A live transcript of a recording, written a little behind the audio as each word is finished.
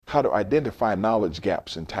How to identify knowledge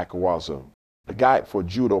gaps in Tachiwaza. A guide for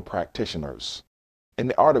Judo practitioners. In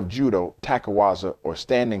the art of Judo, Tachiwaza, or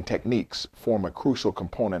standing techniques, form a crucial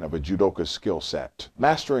component of a judoka's skill set.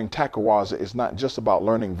 Mastering Tachiwaza is not just about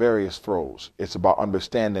learning various throws, it's about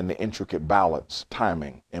understanding the intricate balance,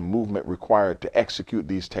 timing, and movement required to execute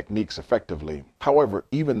these techniques effectively. However,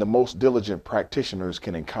 even the most diligent practitioners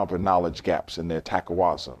can encounter knowledge gaps in their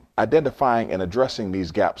Tachiwaza. Identifying and addressing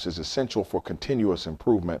these gaps is essential for continuous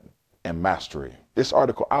improvement and mastery. This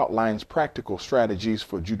article outlines practical strategies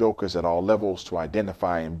for judokas at all levels to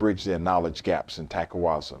identify and bridge their knowledge gaps in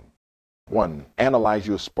Tachiwaza. 1. Analyze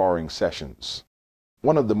your sparring sessions.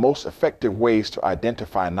 One of the most effective ways to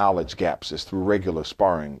identify knowledge gaps is through regular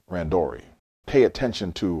sparring, randori. Pay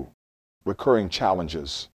attention to recurring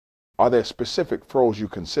challenges. Are there specific throws you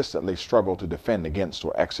consistently struggle to defend against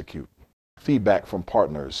or execute? Feedback from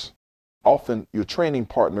partners. Often, your training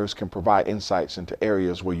partners can provide insights into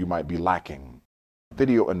areas where you might be lacking.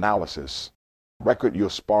 Video analysis. Record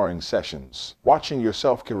your sparring sessions. Watching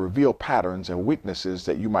yourself can reveal patterns and weaknesses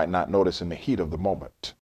that you might not notice in the heat of the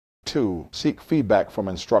moment. 2. Seek feedback from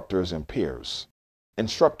instructors and peers.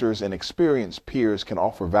 Instructors and experienced peers can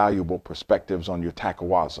offer valuable perspectives on your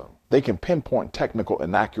Tachiwaza. They can pinpoint technical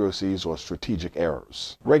inaccuracies or strategic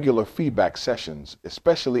errors. Regular feedback sessions,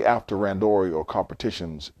 especially after randori or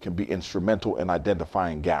competitions, can be instrumental in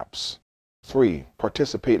identifying gaps. 3.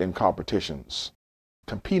 Participate in competitions.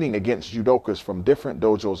 Competing against judokas from different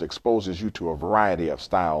dojos exposes you to a variety of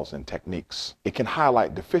styles and techniques. It can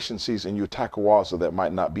highlight deficiencies in your Tachiwaza that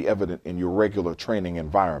might not be evident in your regular training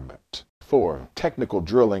environment. 4. Technical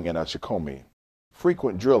drilling and uchikomi.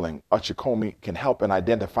 Frequent drilling, uchikomi, can help in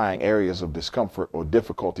identifying areas of discomfort or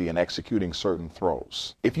difficulty in executing certain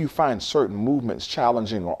throws. If you find certain movements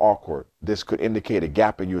challenging or awkward, this could indicate a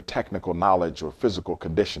gap in your technical knowledge or physical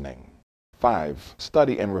conditioning. 5.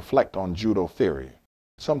 Study and reflect on judo theory.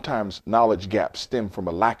 Sometimes knowledge gaps stem from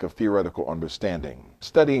a lack of theoretical understanding.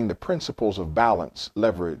 Studying the principles of balance,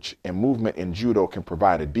 leverage, and movement in judo can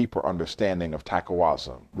provide a deeper understanding of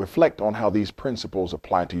Tachiwaza. Reflect on how these principles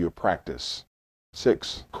apply to your practice.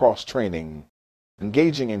 6. Cross-training.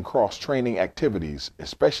 Engaging in cross-training activities,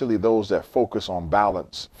 especially those that focus on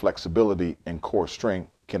balance, flexibility, and core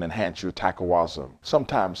strength, can enhance your Tachiwaza.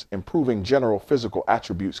 Sometimes improving general physical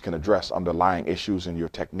attributes can address underlying issues in your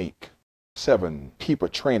technique. 7. Keep a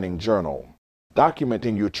training journal.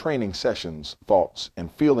 Documenting your training sessions, thoughts, and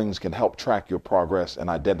feelings can help track your progress and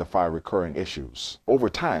identify recurring issues. Over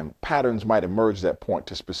time, patterns might emerge that point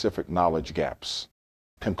to specific knowledge gaps.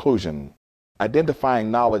 Conclusion.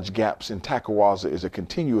 Identifying knowledge gaps in Tachiwaza is a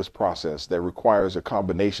continuous process that requires a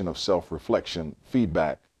combination of self-reflection,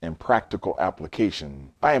 feedback, and practical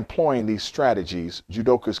application. By employing these strategies,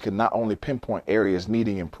 judokas can not only pinpoint areas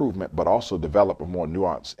needing improvement, but also develop a more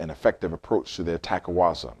nuanced and effective approach to their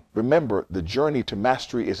Tachiwaza. Remember, the journey to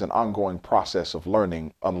mastery is an ongoing process of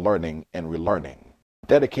learning, unlearning, and relearning.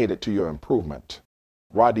 Dedicated to your improvement.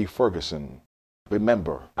 Roddy Ferguson.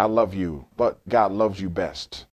 Remember, I love you, but God loves you best.